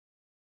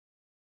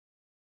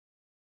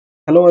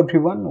Hello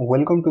everyone,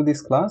 welcome to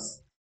this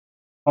class.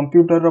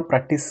 Computer ro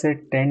practice set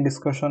 10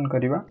 discussion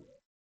करिवा.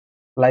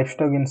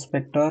 Livestock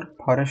inspector,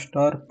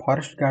 forester,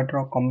 forest guard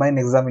ro combine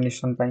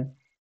examination ପାଇଁ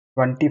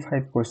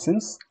 25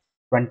 questions,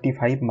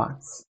 25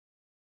 marks.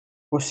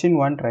 Question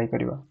 1 try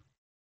करिवा.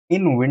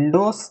 In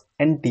Windows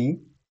NT,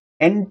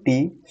 NT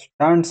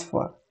stands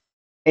for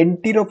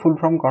NT row full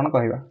form कौन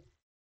कहिवा?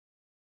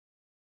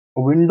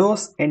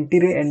 Windows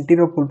NT रे NT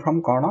रो full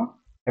form कौन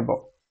हेबो?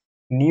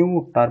 New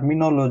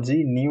terminology,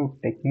 new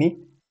technique,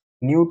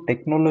 new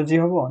technology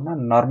हबो ना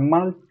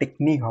normal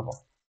technique हबो.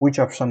 Which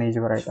option is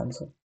the right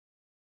answer?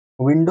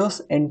 Windows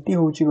NT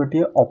होची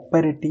गोटे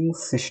operating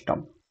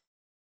system.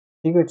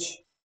 ठीक अछि.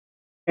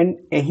 And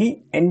एही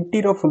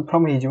NT row full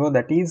form हेजिवो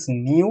that is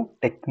new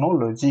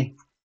technology.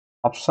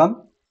 Option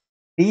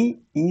D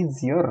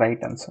is your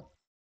right answer.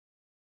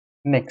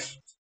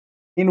 Next.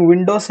 In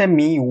Windows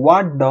ME,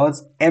 what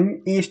does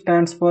ME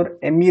stands for?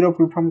 ME row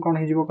full form कौन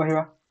हेजिवो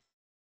कहिवा?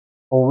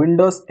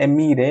 Windows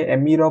ME रे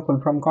ME रो full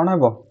form कौन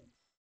हेबो?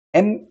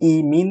 ME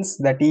means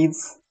that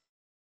is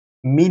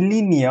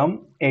Millennium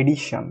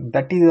Edition.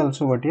 That is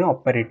also what is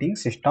operating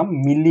system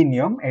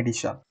Millennium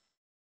Edition.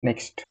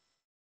 Next.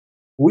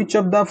 Which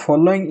of the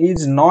following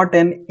is not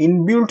an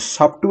inbuilt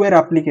software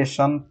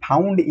application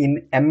found in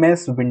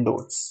MS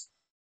Windows?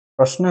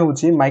 प्रश्न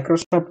होची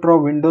Microsoft रो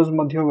Windows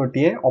मध्य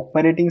गोटे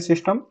operating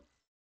system.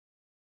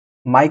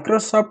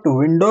 Microsoft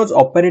Windows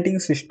operating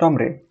system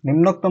रे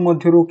निम्नोक्त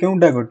मध्यरु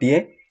केउंटा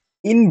गोटे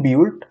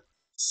inbuilt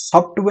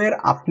software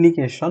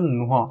application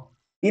नुह.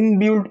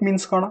 Inbuilt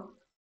means cone?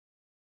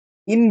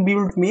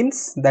 Inbuilt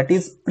means that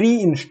is pre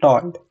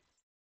installed.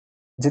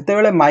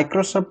 जेतेबेले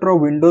Microsoft row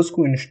Windows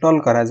को install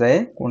करा जाए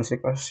कोन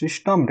से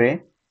सिस्टम रे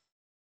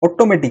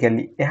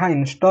ऑटोमेटिकली एहा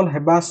इंस्टॉल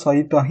हेबा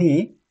सहित ही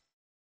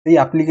से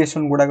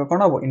एप्लिकेशन गुडा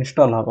कोन हबो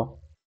इंस्टॉल हबो.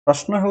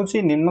 प्रश्न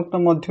होची निम्नोक्त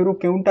मध्यरु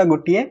केउंटा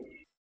गोटे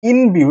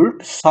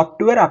इनबिल्ट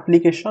सॉफ्टवेयर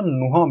एप्लिकेशन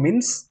नुह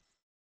मीन्स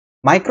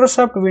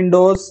माइक्रोसॉफ्ट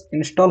विंडोज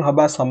इंस्टॉल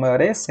हबा समय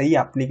रे सही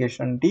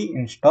एप्लिकेशन टी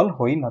इंस्टॉल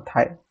होई न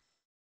थाए.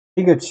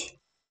 ठीक अछि.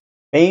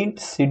 Paint,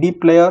 CD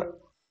player,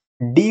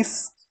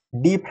 disc,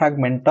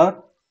 डिफ्रैगमेंटर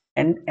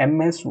and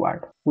MS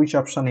Word. Which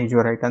option is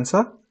your right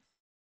answer?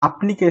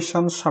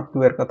 Application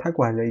software कथा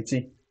कहा जाइछि.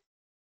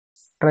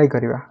 ट्राई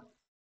करिवा.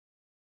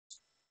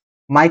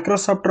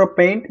 माइक्रोसॉफ्ट रो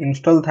पेंट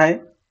इंस्टॉल थाए.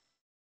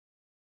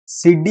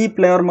 सीडी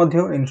प्लेयर मध्य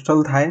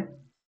इंस्टॉल थाए.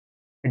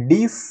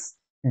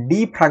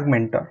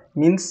 डिफ्रैगमेंटर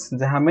मींस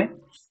जहां में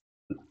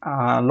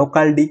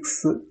लोकल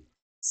डिस्क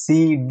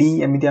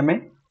सीडी एमिति हमें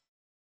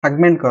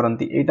फ्रैगमेंट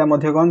करंती एटा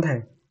मध्य कोन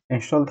थाए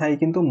इंस्टॉल थाए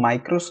किंतु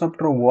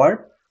माइक्रोसॉफ्ट रो वर्ड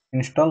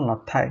इंस्टॉल न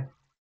थाए.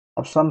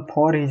 Option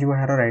 4 is your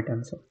right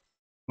answer.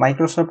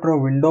 Microsoft row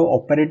window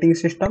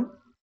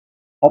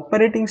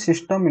operating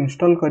system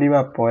install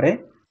करिवा परे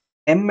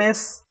एमएस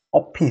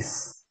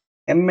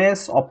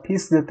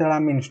ऑफिस जेतेला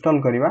हम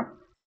इंस्टॉल करिवा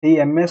ए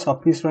एमएस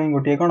ऑफिस रो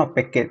गोटे कोन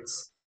पैकेज.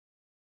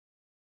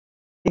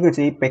 ठीक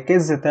अछि. ए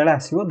package जेतेला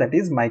आसीबो that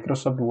is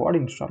Microsoft word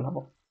install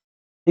हबो.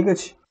 ठीक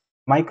अछि.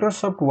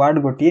 माइक्रोसॉफ्ट वर्ड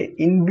गोटे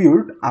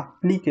इनबिल्ट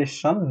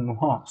एप्लिकेशन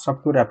नुह,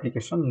 सॉफ्टवेयर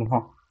एप्लिकेशन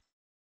नुह.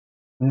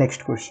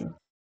 Next question.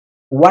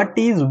 What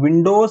is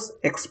Windows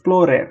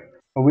Explorer?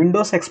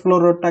 Windows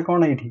Explorer टा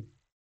कौन है?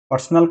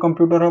 पर्सनल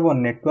कंप्यूटर हबो,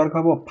 नेटवर्क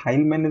हबो,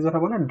 फाइल मैनेजर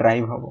हबो ना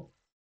ड्राइव हबो.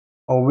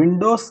 और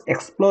Windows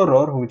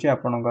Explorer होचे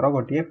आपनकर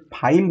गोटे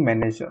फाइल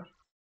मैनेजर.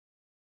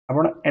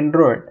 आपण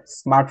एंड्रॉइड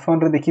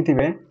स्मार्टफोन रे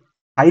देखिथिबे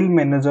फाइल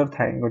मैनेजर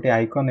थाए गोटे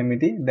आइकन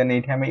एमिति. देन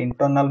एठी हमें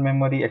internal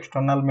memory,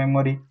 external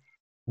memory,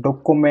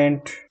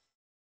 document,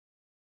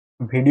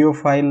 video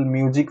file,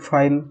 music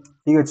file,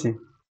 ठीक अछि,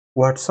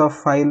 व्हाट्सएप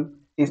फाइल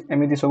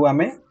एमिति सब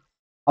हमें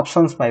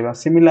ऑप्शंस पाइबा.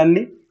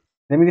 सिमिलरली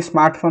जेमिति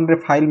स्मार्टफोन रे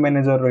फाइल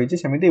मैनेजर रहिछि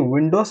सेमिति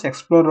विंडोज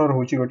एक्सप्लोरर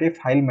होछि गोटे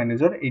फाइल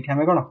मैनेजर. एठी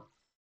हमें कोन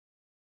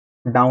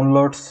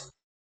downloads,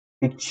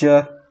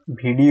 picture,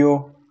 video,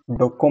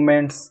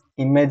 documents,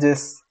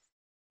 images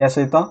या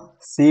सहित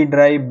C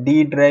drive,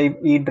 D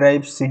drive, E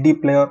drive, CD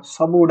player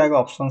सब गुडा के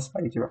ऑप्शंस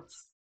पाइ जिबा.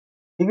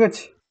 ठीक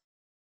अछि.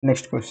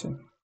 Next question.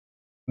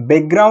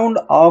 Background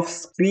of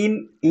screen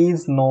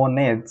is known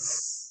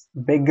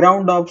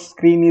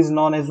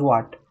as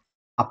what?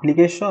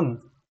 Application,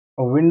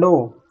 window,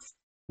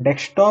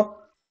 desktop,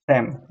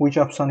 frame. Which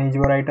option is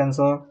your right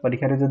answer?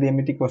 परीक्षा रे जदी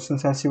एमिति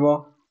क्वेश्चंस आसीबो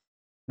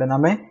देन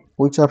हमें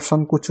व्हिच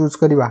ऑप्शन को choose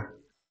करिवा.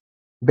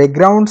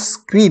 Background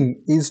screen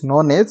is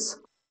known as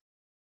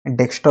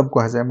desktop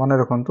को जाय. मन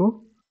रखंतु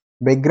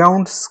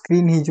बैकग्राउंड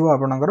स्क्रीन ही जो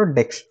आपनकर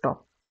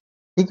डेस्कटॉप.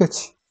 ठीक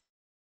अछि.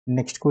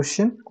 Next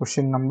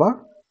question number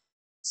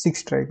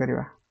 6 try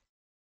करिवा.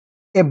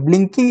 A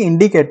blinking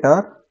indicator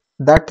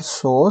that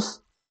shows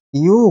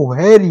you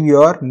where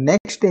your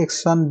next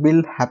action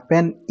will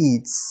happen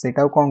is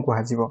सेटा कोन को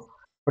हाजिबो.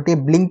 गोटे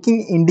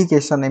ब्लिंकिंग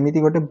इंडिकेशन एमिति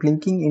गोटे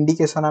ब्लिंकिंग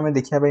इंडिकेशन हमें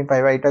देखिया पई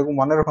पाइबा. एटा को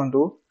मन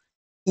रखंतु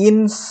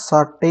इन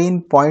सर्टेन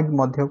पॉइंट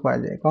मध्य को आ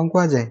जाए. कोन को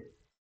आ जाए?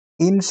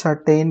 In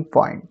certain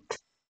point.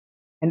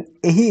 एंड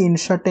एही in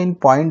certain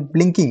point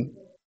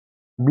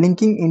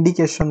blinking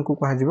indication को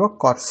हाजिबो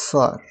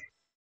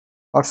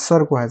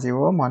कर्सर को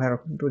हाजिबो. मन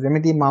रखंतु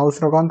जेमिति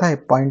माउस रो कोन थाए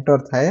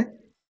पॉइंटर थाए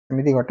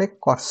एमती गोटे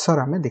कर्सर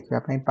आम देखा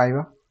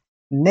पाइबा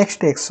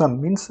नेक्स्ट एक्शन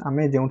मीन्स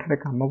आम जो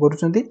काम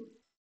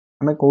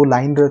करें कौ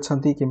लाइन रे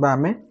अच्छी कि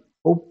आम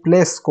कौ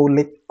प्लेस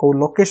कौ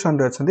लोकेशन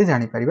रे अच्छी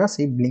जापर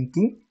से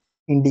ब्लिंकिंग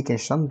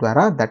इंडिकेशन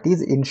द्वारा that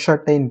is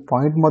insert in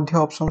point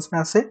options में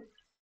आसे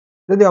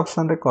जदि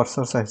ऑप्शन रे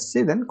कर्सर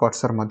आसी देन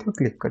कर्सर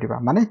क्लिक करवा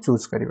माने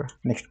चूज करवा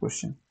next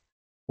question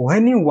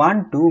when you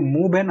want to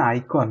move N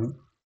icon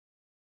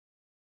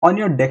on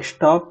your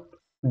desktop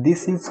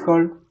this is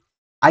called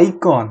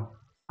icon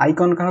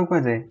icon क्या कह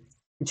जाए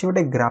किसी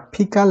गोटे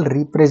ग्राफिकल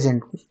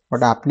रिप्रेजेंट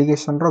गोटे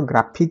एप्लिकेशन रो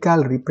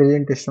ग्राफिकल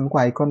रिप्रेजेंटेशन को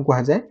आइकन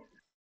कह जाए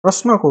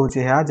प्रश्न कौन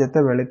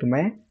जिते बेले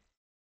तुम्हें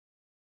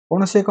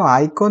कौन से एक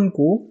आइकन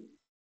को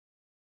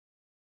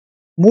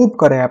मूव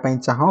करने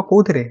चाह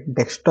कौन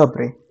डेस्कटॉप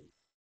रे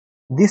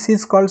दिस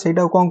इज कॉल्ड से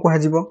कौन कह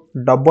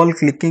डबल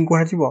क्लिकिंग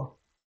कह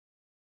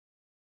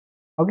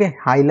ओके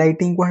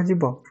हाइलाइटिंग कह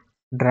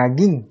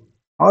ड्रैगिंग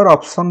और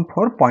ऑप्शन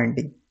फॉर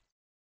पॉइंटिंग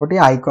गोटे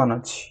आइकन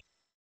अच्छी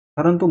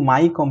धरतु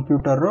माई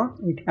कंप्यूटर रो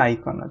ये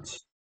आइकन अच्छी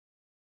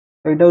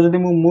तो यहाँ जब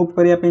मुझे मूव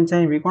करने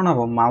चाहिए कौन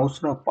हम माउस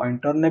रो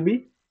पॉइंटर नेबी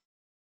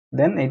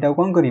देन यहाँ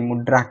कौन करी मु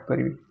ड्रैग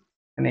करी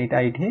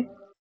यहाँ ये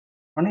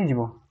कौन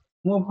हो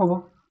मूव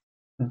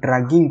हम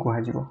ड्रैगिंग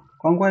कह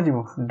कौन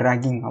कह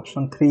dragging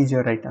option 3 is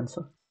your right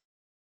answer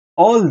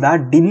all the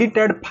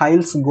deleted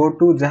files go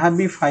to जहाँ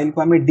भी फाइल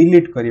को आम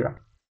डिलीट करवा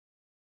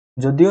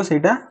जदियो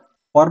सेटा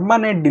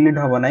परमानेंट डिलीट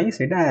हम ना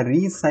सेटा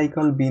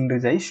रिसाइकल बिन रे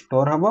जाई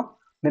स्टोर हम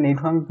देन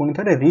एठू हम पुणी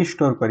थे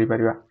रिस्टोर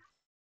करिपरिबा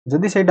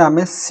जदि सेटा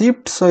आम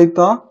शिफ्ट सहित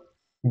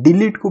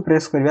डिलीट को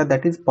प्रेस करवा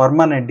that is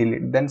permanent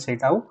delete then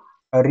सेटा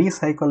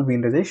रिसाइकल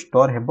बिन रे जाई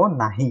स्टोर हेबो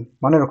नाही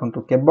मन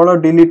रखंतु केवल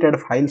डिलीटेड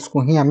फाइल्स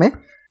को ही आम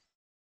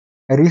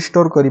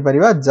रिस्टोर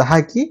करिपरिबा जहा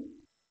कि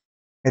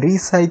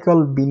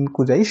रिसाइकल बिन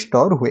को जाई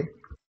स्टोर हुए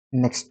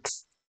next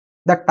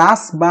the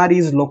task bar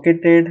is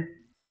located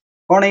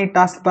कौन है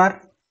टास्क बार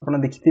आप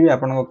देखिए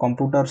आप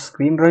कंप्यूटर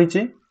स्क्रीन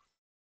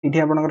रही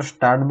आप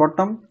start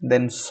button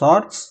then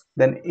search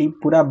then ये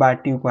पूरा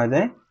बारटी कह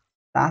जाए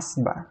टास्क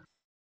बार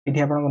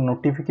ये आप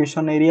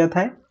नोटिफिकेशन एरिया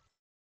थाए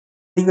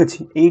ठीक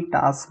अच्छे ये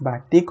टास्क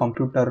बारटी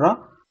कंप्यूटर रो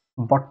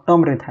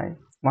बटम रे थाए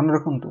मन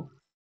रखु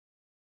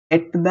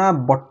at the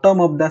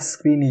button of the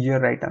screen is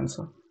your right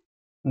answer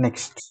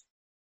next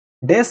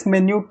dash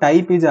menu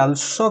type is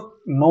also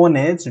known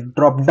as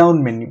drop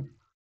down menu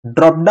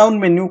drop down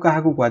menu क्या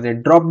कह जाए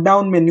ड्रॉप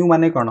डाउन मेन्यू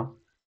माने कौन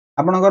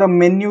आपणकर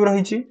मेन्यू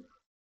रही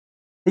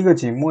ठीक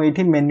अच्छे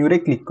मुझे मेन्यू रे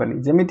क्लिक कली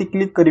जमी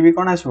क्लिक करी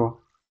कौन आसो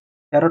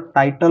यार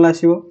टाइटल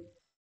आसो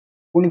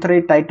पुणी थे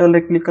टाइटल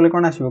रे क्लिक कले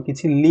कौन आसो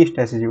किसी लिस्ट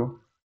आसीजो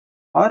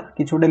और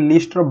किसी गोटे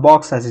list row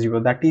box आसीजो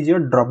that is your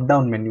drop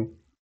down menu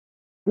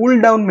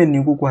pull down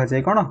menu को कह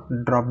जाए कौन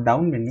ड्रॉप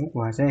डाउन मेन्यू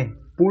कह जाए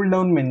pull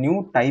down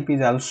menu type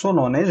is also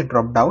known as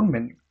drop down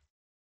menu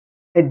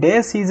A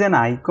dash is an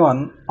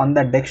icon on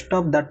the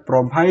desktop that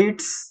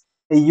provides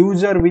a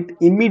user with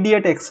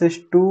immediate access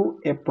to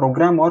a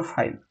program or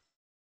file.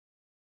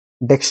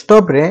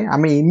 Desktop रे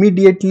आमे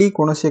immediately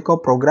कौन से एक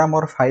programme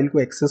और file को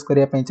access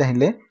करिया पई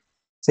चाहिए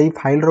से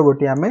फाइल रो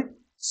गोटे आमे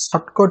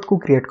शॉर्टकट को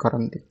क्रिएट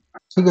करंती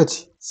ठीक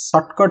अछि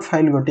शॉर्टकट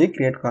फाइल गोटे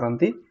क्रिएट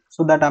करंती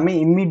सो दैट आमे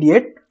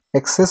इमीडिएट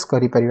एक्सेस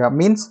करि परिबा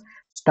मींस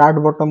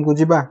स्टार्ट बटन को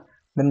जिबा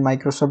then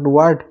Microsoft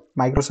word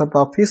Microsoft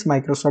office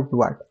Microsoft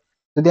word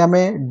जदि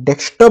आमे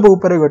डेस्कटॉप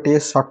ऊपर गोटे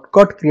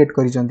शॉर्टकट क्रिएट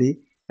करिसंती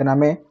देन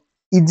आमे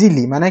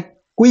इजीली माने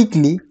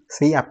क्विकली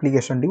से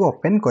एप्लिकेशन टी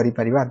ओपन करि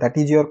परिबा दैट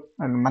इज योर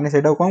माने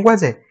सेटा कोन कह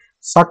जाय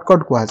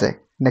शॉर्टकट कह जाए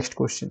next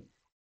question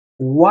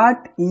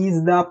what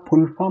is the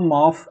full form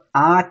of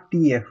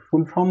RTF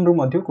full form रो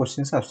मध्ये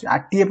क्वेश्चंस आछी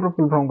आरटीएफ रो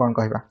फुल फॉर्म कोन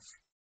कहबा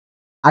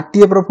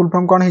आरटीएफ रो फुल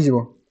फॉर्म कोन होई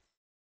जिवो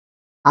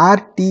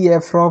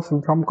आरटीएफ रो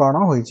फुल फॉर्म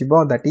कोन होई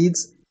जिवो that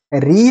is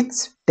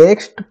rich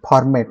text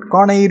format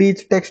कोन है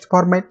रिच टेक्स्ट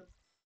फॉर्मेट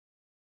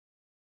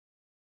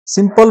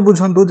सिंपल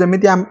बुझंतु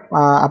जमिति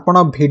आपण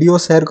वीडियो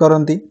शेयर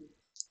करंती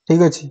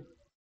ठीक अछि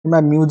किबा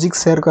म्यूजिक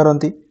शेयर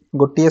करंती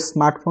गोटे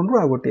स्मार्टफोन रो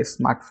आ गोटे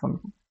स्मार्टफोन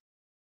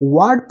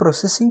वर्ड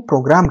प्रोसेसिंग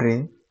प्रोग्राम रे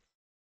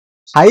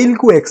फाइल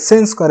को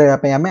एक्सचेंज करबा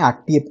पे हमें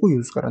आरटीएफ को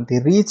यूज करंती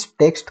रिच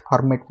टेक्स्ट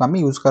फॉर्मेट को हमें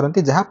यूज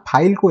करंती जहां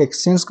फाइल को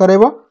exchange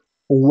करेबो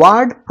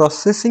word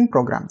processing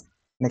program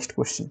next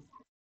question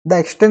the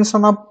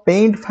extension of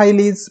paint file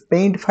is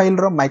paint file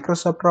row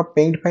Microsoft row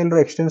paint file row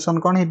extension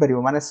कोन हे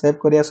परिबो माने सेव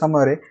करिया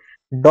समय रे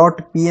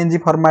 .png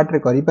फॉर्मेट रे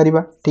करि परिबा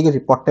ठीक अछि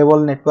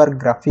पोर्टेबल नेटवर्क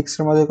ग्राफिक्स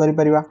रे मध्ये करि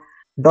परिबा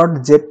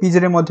 .jpg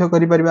रे मध्ये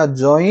करि परिबा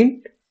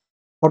जॉइंट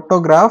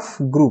फोटोग्राफ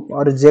ग्रुप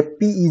और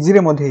जेपीईजी रे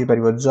मध्ये हे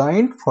परिबो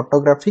जॉइंट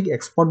फोटोग्राफिक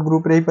एक्सपोर्ट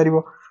ग्रुप रे हे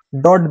परिबो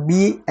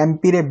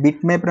 .bmp रे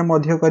बिटमैप रे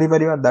मध्ये करि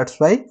परिबा that's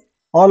why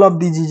all of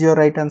this is your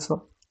right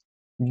answer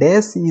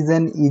dash is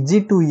an easy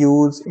to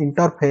use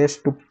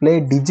interface to play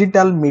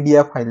digital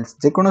media files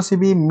जे कोनोसी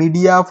भी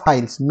मीडिया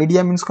फाइल्स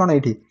मीडिया मींस कोन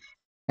एठी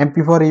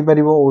mp4 हे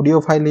परिबो audio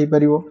file हे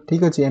परिबो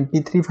ठीक अछि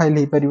mp3 file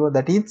hey परिबो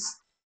that is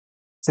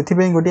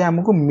सेथिबे गोटे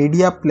हमकु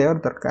media player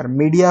दरकार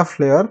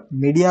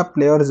media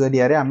player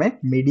जरिया रे हमें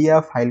मीडिया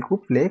फाइल को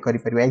प्ले करि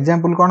परिबो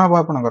एग्जांपल कोन हबो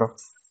आपनकर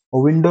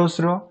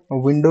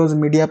विंडोज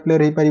मीडिया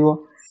प्लेयर हे परिबो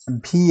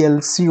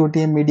VLC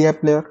गोटे मीडिया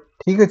प्लेयर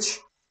ठीक अच्छे।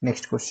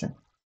 Next question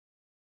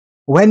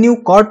when you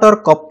cut or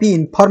copy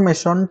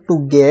information to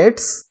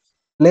gets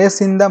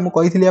place in the मु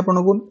कही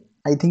आपको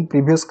आई थिंक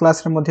प्रीवियस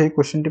क्लास रे मध्ये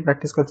क्वेश्चन टी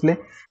प्रैक्टिस करथिले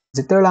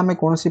जेतेबेला आमे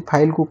कोनोसी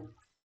फाइल को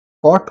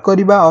कट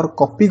करिबा और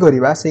कॉपी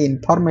करिबा से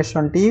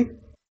इंफॉर्मेशन टी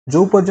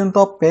जो पर्यंत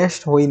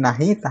पेस्ट होई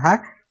नाही ताहा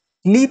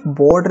क्लिप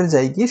बोर्ड रे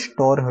जाईकी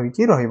स्टोर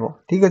होईकी रहइबो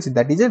ठीक अछि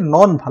that is a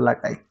non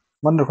volatile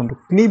मन रखंतु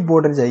क्लिप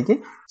बोर्ड रे जाईकी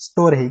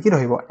स्टोर हेकी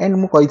रहइबो एंड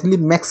मु कहितली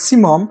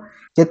मैक्सिमम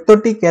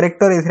केतोटी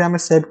कैरेक्टर एथरे हमें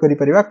सेव करि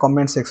परिबा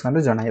कमेंट सेक्शन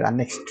रे जणाइला।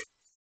 Next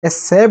A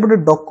saved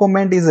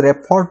document is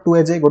referred to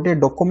as a गोटे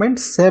डॉक्यूमेंट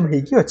सेव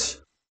हेकी अछि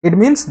इट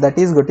मींस दैट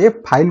इज गोटे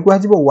फाइल को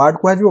आजिबो वर्ड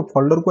को आजिबो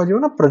फोल्डर को आजिबो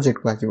ना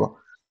प्रोजेक्ट को आजिबो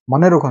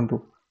मने रखंतु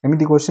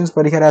एमिति क्वेश्चंस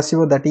परीक्षा रे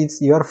आसीबो दैट इज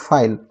योर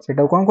फाइल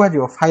सेटा कोन को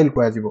आजिबो फाइल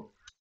को आजिबो।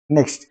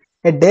 Next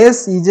a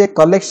dash is a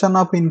collection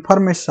of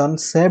information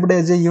saved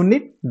as a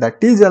unit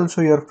that is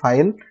also your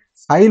file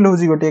file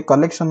होजी गोटे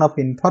collection of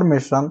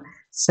information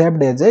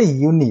saved as a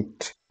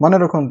unit मन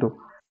रखंतु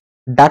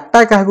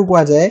data काहाकू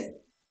कुआ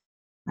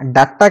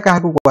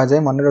जाए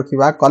मन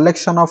रखिबा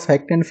collection of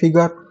fact and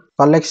figure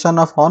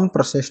collection of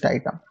unprocessed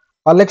item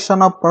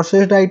collection of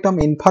processed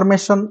item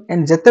information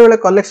and जते बेले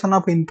collection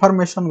of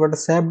information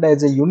गोटे saved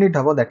as a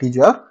unit हबो that is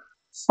your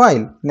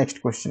file।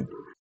 next question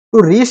to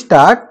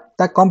restart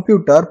the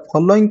computer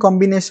following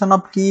combination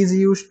of key is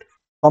used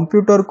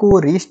computer को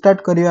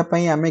restart करिवा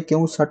पई हमें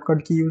केउ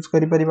shortcut की use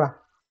करि परिबा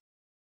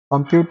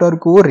कंप्यूटर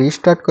को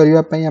रीस्टार्ट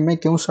करिवा पई हमें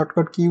केउ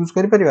शॉर्टकट की यूज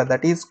करि परिबा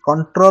that is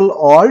control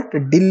alt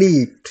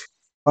delete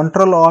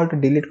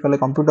कले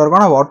कंप्यूटर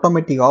कोन हो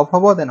ऑटोमेटिक ऑफ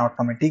हबो देन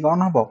ऑटोमेटिक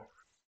ऑन हबो।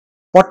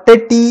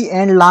 पोटेटी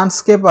and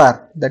landscape are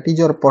that is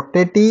your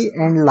पोटेटी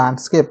and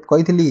landscape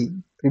कहितली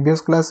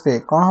previous class रे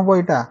कोन हबो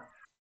इटा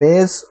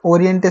पेज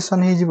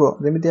ओरिएंटेशन हे जिवो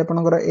जेमिति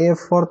आपनकर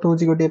A4 तो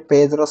होची गोटे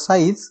page row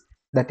size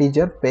that is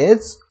your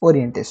page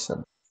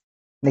orientation.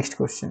 Next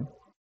question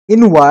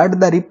in word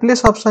the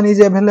replace option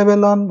is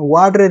available on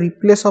word रे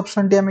replace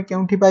option T हमें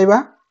केउठी पाइबा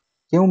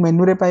केउ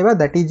मेनू रे पाइबा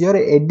दैट इज योर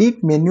एडिट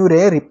मेनू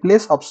रे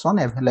रिप्लेस ऑप्शन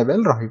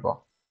अवेलेबल रहिबो।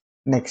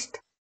 Next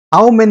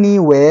how many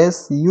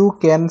ways you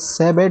can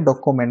save a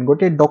document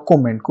गोटे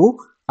document को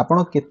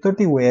आपण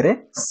केतोटी वे रे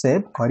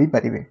सेव करि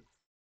परिबे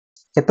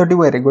केतोटी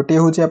वे रे गोटे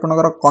होची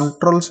आपनकर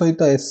कंट्रोल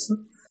सहित एस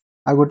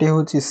आ गोटे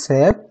होची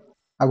सेव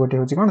आ गोटे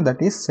होची कोन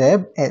दैट इज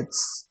सेव एज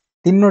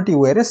तीनोटी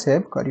वे रे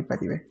सेव करि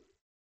परिबे।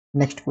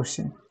 नेक्स्ट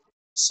क्वेश्चन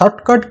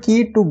शॉर्टकट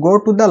की to go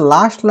to the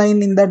last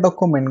line in the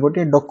document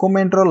गोटे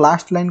डॉक्यूमेंट रो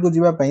लास्ट लाइन को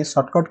जिबा पई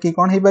शॉर्टकट की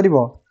कोन हे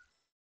परिबो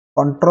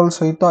कंट्रोल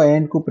सहित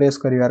एंड को प्रेस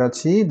करिवार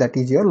अछि that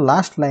is your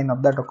last line of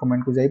the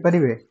document को जाई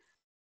परिबे।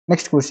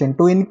 Next question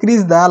to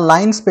increase the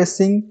line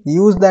spacing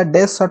use the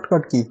dash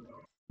shortcut की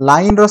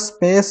लाइन रो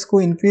स्पेस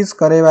को इंक्रीज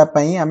करेवा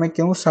पई हमें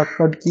केउ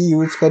शॉर्टकट की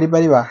यूज करि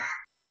परिबा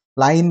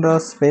लाइन रो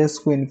स्पेस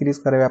को इंक्रीज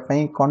करेवा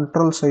पई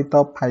कंट्रोल सहित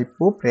 5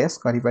 को प्रेस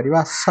करि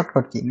परिबा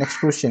शॉर्टकट की। Next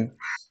question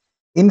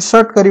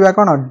insert करिवा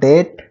cone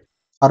date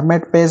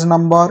format page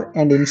number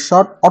and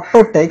insert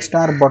auto text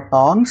are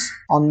buttons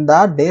on the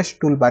dash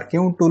toolbar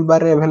केउ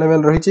टूलबार रे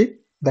अवेलेबल रही छि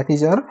that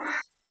is your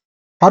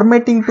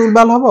formatting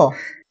toolbar हबो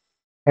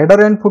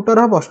हेडर एंड फुटर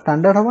हबो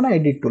स्टैंडर्ड हबो ना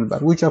edit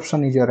toolbar which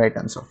option is your right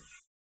answer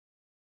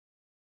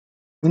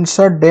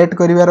insert date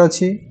करिवार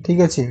अछि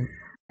ठीक अछि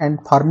and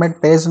format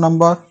page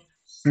number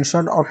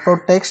insert auto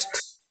text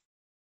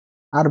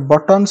are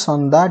buttons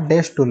on the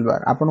dash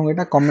toolbar आपन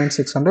एटा comment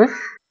section रे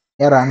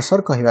यार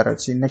आंसर कहिवार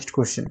अछि। नेक्स्ट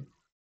क्वेश्चन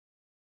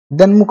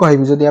देन मु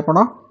कहिबी जदि आपन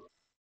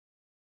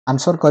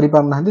आंसर करि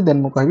पार नाहंती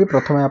देन मु कहिबी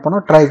प्रथमे आपन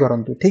ट्राई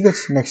करंतु ठीक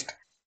अछि। Next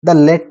the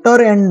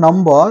letter and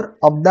number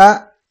of the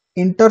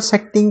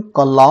intersecting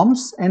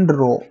columns and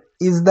row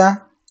is the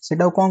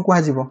सेटा कोन को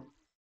हाजिबो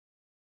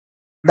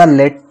the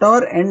letter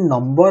and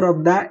number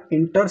of the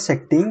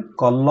intersecting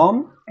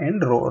column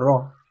and row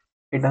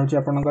एटा होची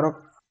आपनकर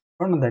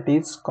कोन that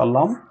is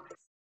column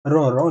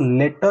row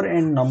letter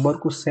and number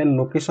को cell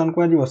location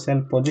को आजिबो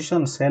cell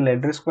position cell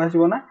address को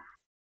आजिबो ना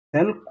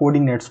cell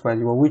coordinates को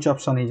आजिबो which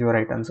option is your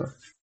right answer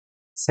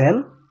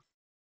cell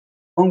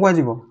कोन को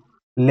आजिबो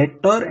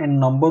letter and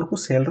number को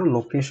cell row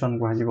location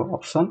को आजिबो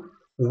option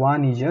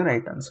 1 is your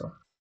right answer.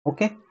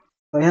 Okay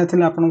तो यह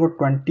थिले आपनको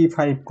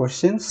 25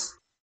 क्वेश्चंस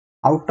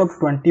आउट ऑफ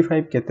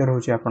 25 केते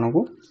रहउची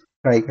आपनको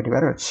ट्राई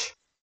करिवार अछि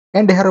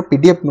and एहार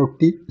PDF note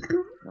T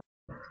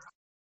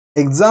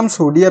exams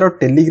Odia row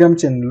Telegram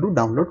channel रु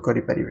download करि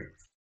परिबे।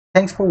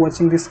 Thanks for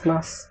watching this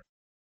class.